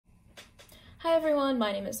Hi everyone,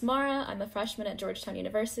 my name is Mara. I'm a freshman at Georgetown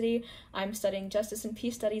University. I'm studying Justice and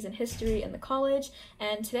Peace Studies and History in the college,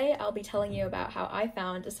 and today I'll be telling you about how I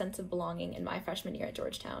found a sense of belonging in my freshman year at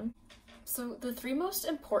Georgetown. So the three most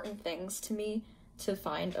important things to me to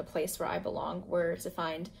find a place where I belong were to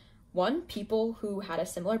find, one, people who had a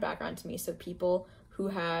similar background to me, so people who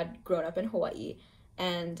had grown up in Hawaii,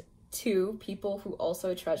 and two, people who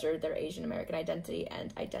also treasured their Asian American identity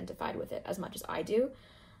and identified with it as much as I do.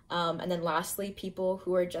 And then lastly, people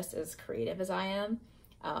who are just as creative as I am.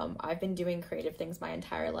 I've been doing creative things my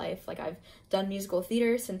entire life. Like, I've done musical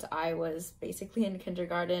theater since I was basically in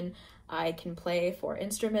kindergarten. I can play 4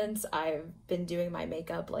 instruments. I've been doing my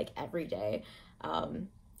makeup like every day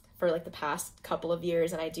for like the past couple of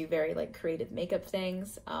years, and I do very like creative makeup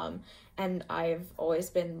things. And I've always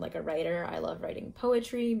been like a writer. I love writing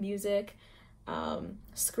poetry, music,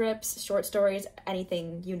 scripts, short stories,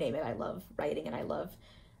 anything, you name it. I love writing and I love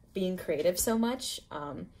being creative so much.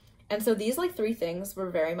 And so these like 3 things were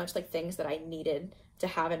very much like things that I needed to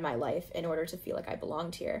have in my life in order to feel like I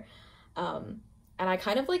belonged here. And I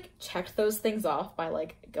kind of like checked those things off by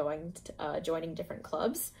like going to, joining different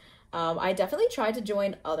clubs. I definitely tried to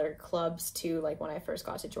join other clubs too. Like when I first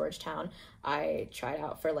got to Georgetown, I tried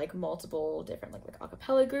out for like multiple different like a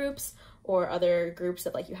cappella groups or other groups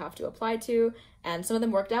that like you have to apply to, and some of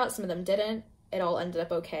them worked out, some of them didn't. It all ended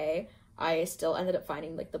up okay. I still ended up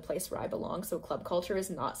finding like the place where I belong. So club culture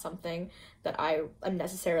is not something that I am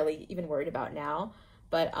necessarily even worried about now.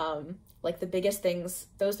 But like the biggest things,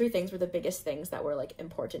 those 3 things were the biggest things that were like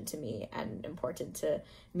important to me and important to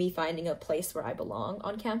me finding a place where I belong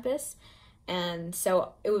on campus. And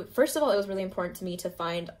so first of all, it was really important to me to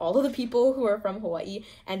find all of the people who are from Hawaii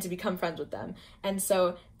and to become friends with them. And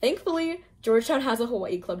so thankfully, Georgetown has a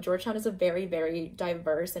Hawaii club. Georgetown is a very, very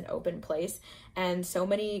diverse and open place. And so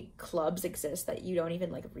many clubs exist that you don't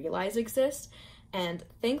even like realize exist. And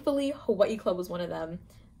thankfully, Hawaii Club was one of them.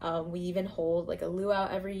 We even hold like a luau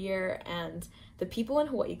every year, and the people in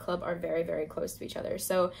Hawaii Club are very, very close to each other.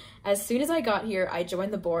 So as soon as I got here, I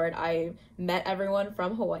joined the board. I met everyone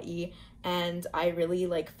from Hawaii, and I really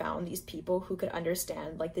like found these people who could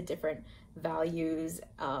understand like the different values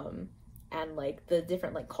and like the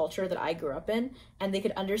different like culture that I grew up in, and they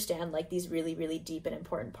could understand like these really, really deep and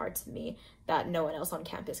important parts of me that no one else on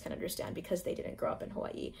campus can understand because they didn't grow up in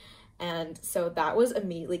Hawaii. And so that was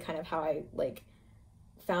immediately kind of how I like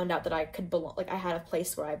found out that I could belong, like I had a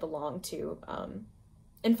place where I belonged to.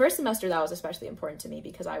 In first semester, that was especially important to me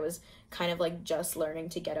because I was kind of like just learning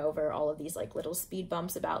to get over all of these like little speed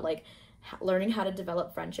bumps about like learning how to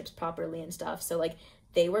develop friendships properly and stuff. So like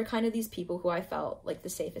they were kind of these people who I felt like the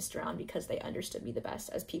safest around because they understood me the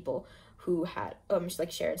best as people who had just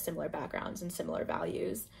like shared similar backgrounds and similar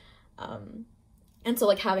values. And so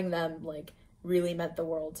like having them like really meant the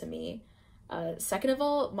world to me. Second of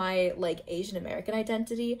all, my like Asian American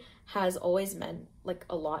identity has always meant like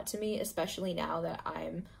a lot to me, especially now that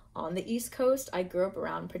I'm on the East Coast. I grew up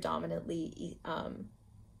around predominantly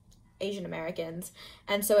Asian Americans,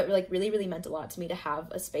 and so it like really meant a lot to me to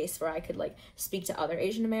have a space where I could like speak to other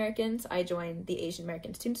Asian Americans. I joined the Asian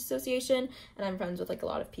American Students Association, and I'm friends with like a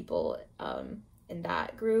lot of people in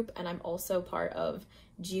that group, and I'm also part of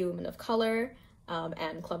GU Women of Color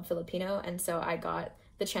and Club Filipino, and so I got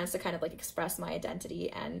the chance to kind of like express my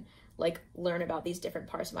identity and like learn about these different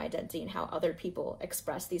parts of my identity and how other people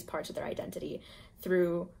express these parts of their identity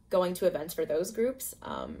through going to events for those groups.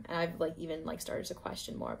 And I've like even like started to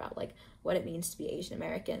question more about like what it means to be Asian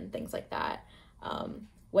American, things like that,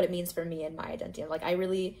 what it means for me and my identity. And like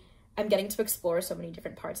I'm getting to explore so many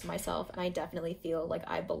different parts of myself, and I definitely feel like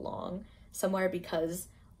I belong somewhere because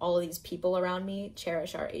all of these people around me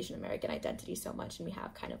cherish our Asian American identity so much, and we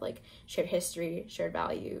have kind of like shared history, shared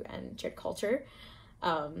value, and shared culture.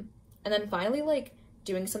 And then finally, like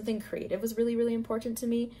doing something creative was really important to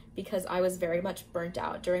me because I was very much burnt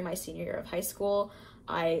out during my senior year of high school.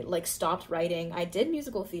 I like stopped writing. I did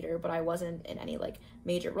musical theater, but I wasn't in any like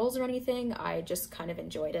major roles or anything. I just kind of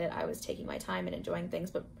enjoyed it. I was taking my time and enjoying things,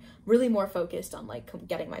 but really more focused on like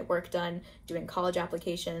getting my work done, doing college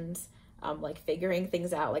applications, like figuring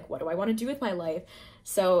things out, like what do I want to do with my life.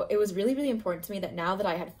 So it was really important to me that now that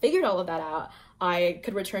I had figured all of that out, I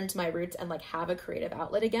could return to my roots and like have a creative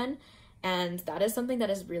outlet again. And that is something that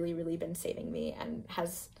has really been saving me and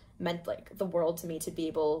has meant like the world to me to be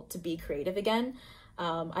able to be creative again.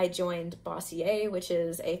 I joined Bossier, which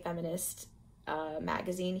is a feminist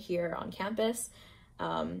magazine here on campus,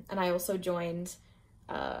 and I also joined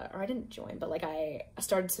or I didn't join, but like I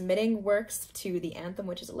started submitting works to the Anthem,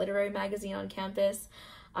 which is a literary magazine on campus.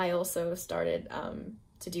 I also started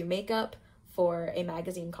to do makeup for a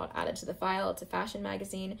magazine called Added to the File. It's a fashion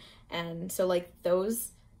magazine. And so like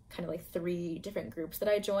those kind of like 3 different groups that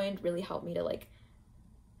I joined really helped me to like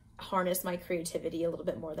harness my creativity a little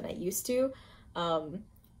bit more than I used to.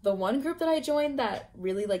 The one group that I joined that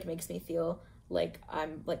really like makes me feel like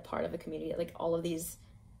I'm like part of a community, like all of these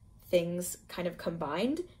things kind of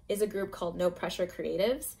combined, is a group called No Pressure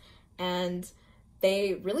Creatives. And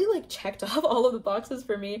they really like checked off all of the boxes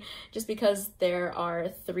for me, just because there are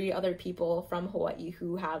 3 other people from Hawaii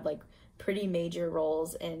who had like pretty major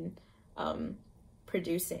roles in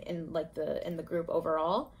producing in like in the group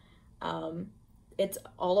overall. It's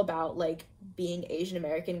all about like being Asian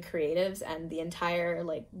American creatives, and the entire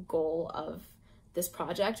like goal of this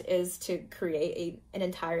project is to create an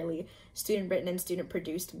entirely student written and student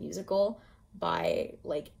produced musical by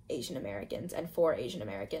like Asian Americans and for Asian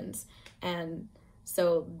Americans. And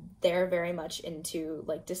so they're very much into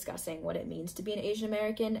like discussing what it means to be an Asian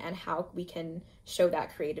American and how we can show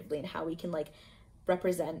that creatively, and how we can like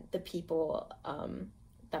represent the people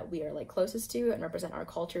that we are like closest to, and represent our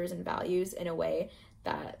cultures and values in a way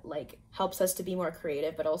that like helps us to be more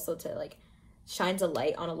creative, but also to like shines a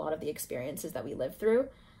light on a lot of the experiences that we live through.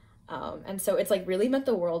 And so it's like really meant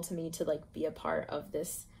the world to me to like be a part of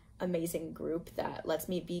this amazing group that lets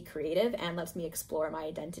me be creative and lets me explore my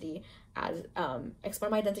identity and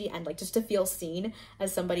like just to feel seen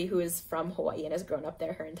as somebody who is from Hawaii and has grown up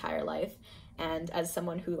there her entire life, and as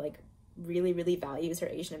someone who like really, really values her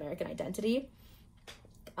Asian American identity.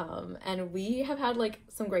 And we have had like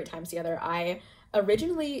some great times together. I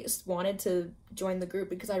originally wanted to join the group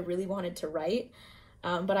because I really wanted to write,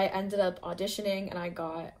 but I ended up auditioning, and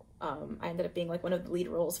I ended up being like one of the lead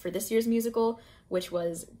roles for this year's musical, which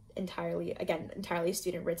was entirely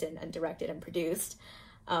student written and directed and produced.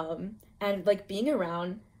 And like being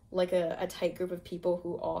around like a tight group of people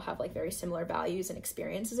who all have like very similar values and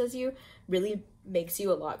experiences as you really makes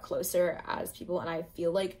you a lot closer as people. And I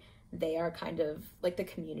feel like they are kind of like the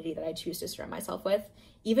community that I choose to surround myself with.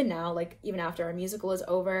 Even now, like even after our musical is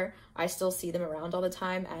over, I still see them around all the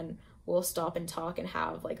time, and we'll stop and talk and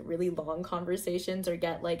have like really long conversations, or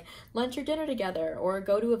get like lunch or dinner together, or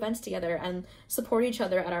go to events together and support each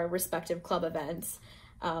other at our respective club events.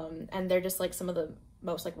 And they're just like some of the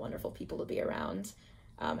most like wonderful people to be around.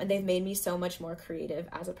 And they've made me so much more creative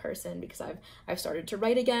as a person, because I've started to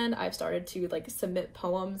write again. I've started to like submit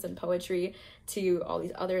poems and poetry to all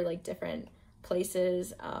these other like different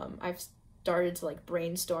places. I've started to like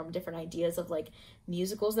brainstorm different ideas of like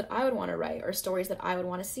musicals that I would want to write, or stories that I would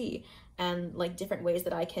want to see, and like different ways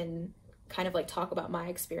that I can kind of like talk about my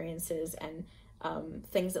experiences and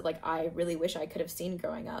things that like I really wish I could have seen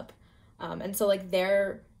growing up. And so like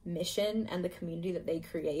their mission and the community that they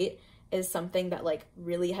create is something that like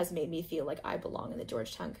really has made me feel like I belong in the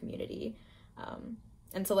Georgetown community.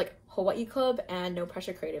 And so like Hawaii Club and No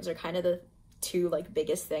Pressure Creatives are kind of the 2 like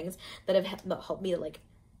biggest things that have helped me to like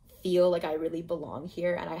feel like I really belong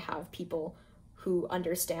here, and I have people who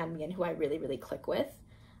understand me and who I really, really click with.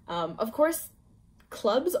 Of course,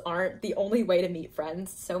 clubs aren't the only way to meet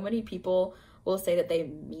friends. So many people will say that they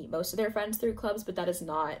meet most of their friends through clubs, but that is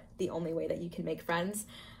not the only way that you can make friends.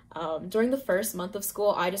 During the first month of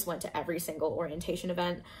school, I just went to every single orientation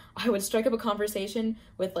event. I would strike up a conversation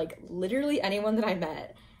with like literally anyone that I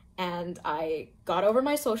met, and I got over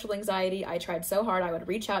my social anxiety. I tried so hard. I would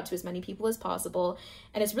reach out to as many people as possible,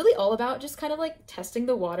 and it's really all about just kind of like testing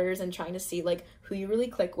the waters and trying to see like who you really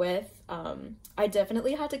click with. I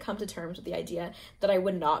definitely had to come to terms with the idea that I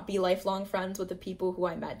would not be lifelong friends with the people who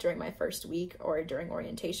I met during my first week or during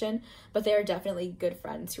orientation, but they are definitely good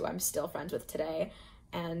friends who I'm still friends with today,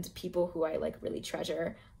 and people who I like really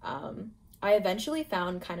treasure. I eventually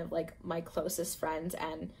found kind of like my closest friends,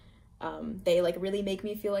 and they like really make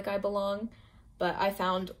me feel like I belong. But I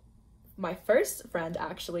found my first friend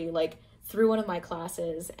actually like through one of my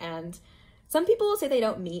classes, and some people will say they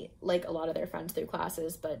don't meet like a lot of their friends through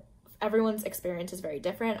classes, but everyone's experience is very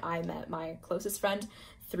different. I met my closest friend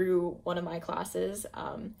through one of my classes,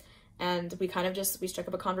 and we struck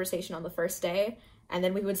up a conversation on the first day, and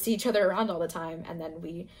then we would see each other around all the time, and then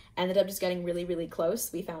we ended up just getting really, really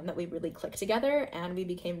close. We found that we really clicked together, and we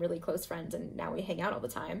became really close friends, and now we hang out all the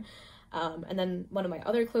time. And then one of my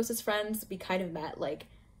other closest friends, we kind of met like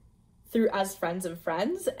through as friends of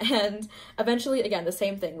friends, and eventually, again, the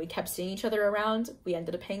same thing. We kept seeing each other around. We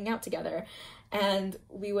ended up hanging out together, and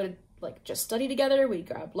we would like just study together. We'd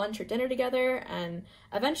grab lunch or dinner together, and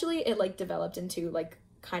eventually it like developed into like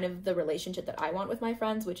kind of the relationship that I want with my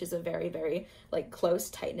friends, which is a very, very like close,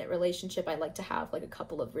 tight-knit relationship. I like to have like a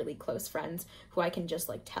couple of really close friends who I can just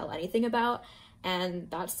like tell anything about, and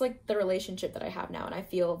that's like the relationship that I have now, and I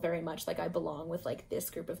feel very much like I belong with like this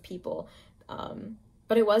group of people.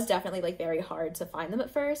 But it was definitely like very hard to find them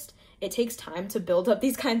at first. It takes time to build up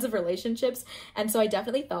these kinds of relationships. And so I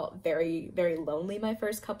definitely felt very, very lonely my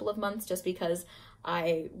first couple of months, just because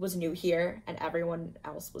I was new here and everyone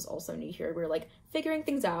else was also new here. We were like figuring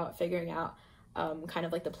things out, figuring out kind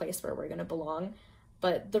of like the place where we're going to belong.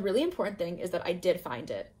 But the really important thing is that I did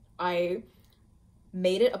find it. I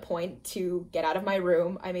made it a point to get out of my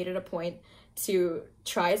room. I made it a point to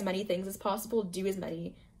try as many things as possible, do as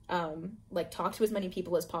many like talk to as many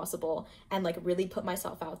people as possible, and like really put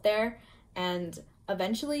myself out there. And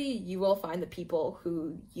eventually you will find the people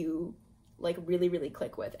who you like really, really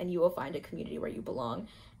click with, and you will find a community where you belong.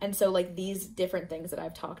 And so like these different things that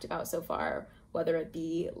I've talked about so far, whether it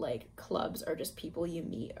be like clubs or just people you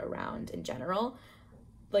meet around in general,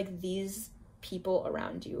 like these people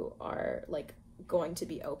around you are like going to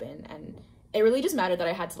be open. And it really just mattered that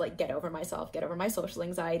I had to like get over myself, get over my social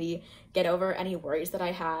anxiety, get over any worries that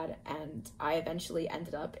I had, and I eventually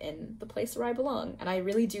ended up in the place where I belong. And I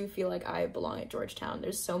really do feel like I belong at Georgetown.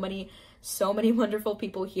 There's so many wonderful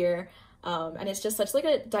people here, and it's just such like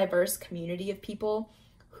a diverse community of people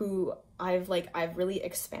who I've really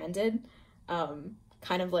expanded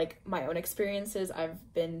kind of like my own experiences.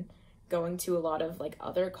 I've been going to a lot of like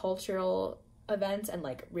other cultural events and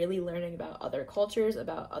like really learning about other cultures,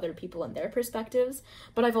 about other people and their perspectives.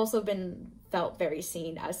 But I've also felt very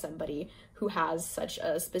seen as somebody who has such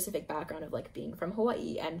a specific background of like being from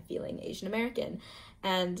Hawaii and feeling Asian American.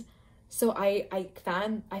 And so I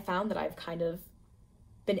found that I've kind of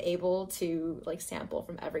been able to like sample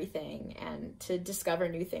from everything and to discover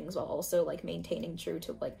new things while also like maintaining true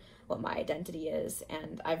to like what my identity is.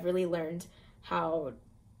 And I've really learned how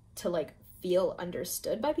to like feel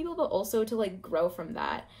understood by people, but also to like grow from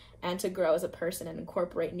that and to grow as a person and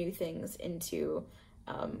incorporate new things into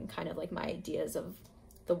kind of like my ideas of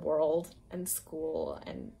the world and school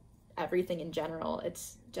and everything in general.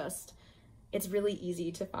 It's really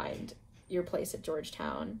easy to find your place at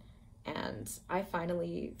Georgetown, and I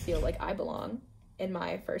finally feel like I belong in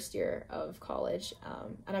my first year of college,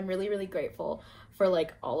 and I'm really, really grateful for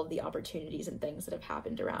like all of the opportunities and things that have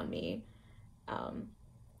happened around me.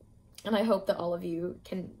 And I hope that all of you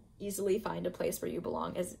can easily find a place where you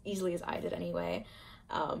belong, as easily as I did anyway.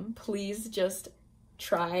 Please just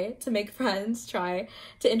try to make friends, try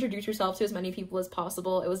to introduce yourself to as many people as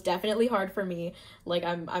possible. It was definitely hard for me. Like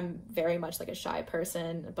I'm very much like a shy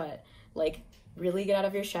person, but like really get out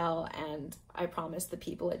of your shell, and I promise the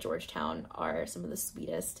people at Georgetown are some of the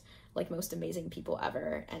sweetest, like most amazing people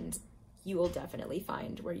ever, and you will definitely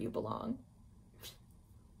find where you belong.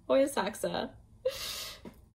 Oya Saxa.